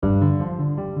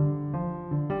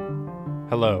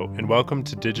Hello, and welcome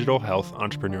to Digital Health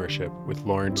Entrepreneurship with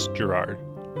Laurence Girard.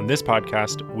 On this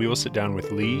podcast, we will sit down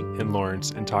with Lee and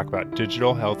Laurence and talk about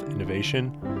digital health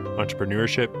innovation,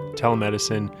 entrepreneurship,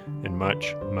 telemedicine, and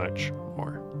much, much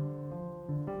more.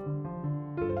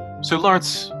 So,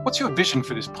 Laurence, what's your vision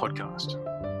for this podcast?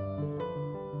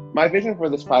 My vision for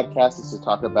this podcast is to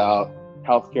talk about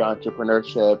healthcare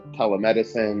entrepreneurship,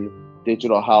 telemedicine,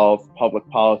 digital health, public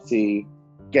policy,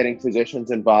 getting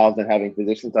physicians involved and having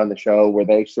physicians on the show where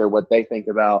they share what they think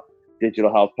about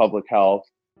digital health, public health,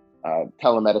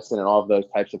 telemedicine, and all of those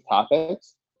types of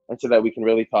topics. And so that we can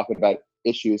really talk about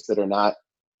issues that are not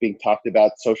being talked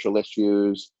about, social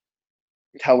issues,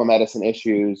 telemedicine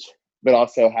issues, but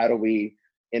also how do we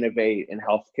innovate in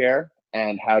healthcare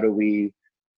and how do we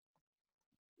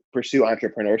pursue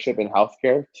entrepreneurship in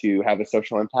healthcare to have a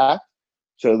social impact.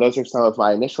 So those are some of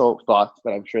my initial thoughts,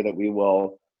 but I'm sure that we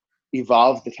will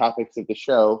evolve the topics of the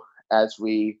show as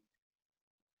we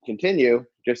continue,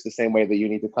 just the same way that you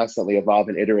need to constantly evolve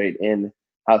and iterate in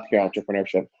healthcare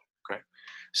entrepreneurship. Great.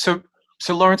 So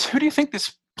Laurence, who do you think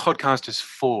this podcast is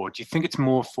for? Do you think it's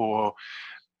more for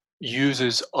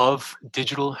users of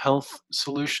digital health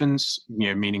solutions,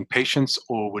 meaning patients,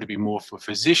 or would it be more for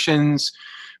physicians,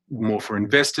 more for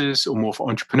investors, or more for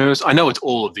entrepreneurs? I know it's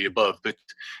all of the above, but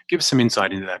give us some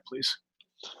insight into that, please.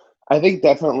 I think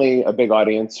definitely a big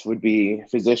audience would be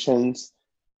physicians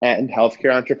and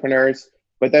healthcare entrepreneurs,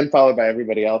 but then followed by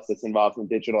everybody else that's involved in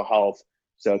digital health.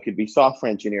 So it could be software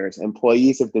engineers,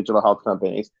 employees of digital health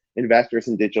companies, investors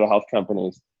in digital health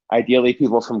companies, ideally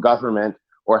people from government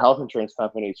or health insurance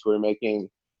companies who are making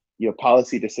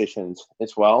policy decisions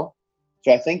as well.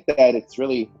 So I think that it's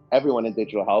really everyone in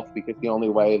digital health, because the only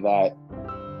way that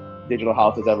digital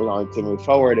health is ever going to move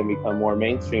forward and become more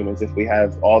mainstream is if we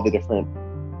have all the different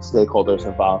stakeholders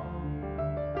involved.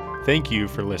 Thank you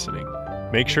for listening.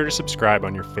 Make sure to subscribe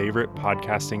on your favorite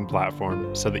podcasting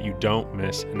platform so that you don't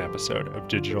miss an episode of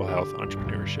Digital Health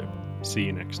Entrepreneurship. See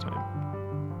you next time.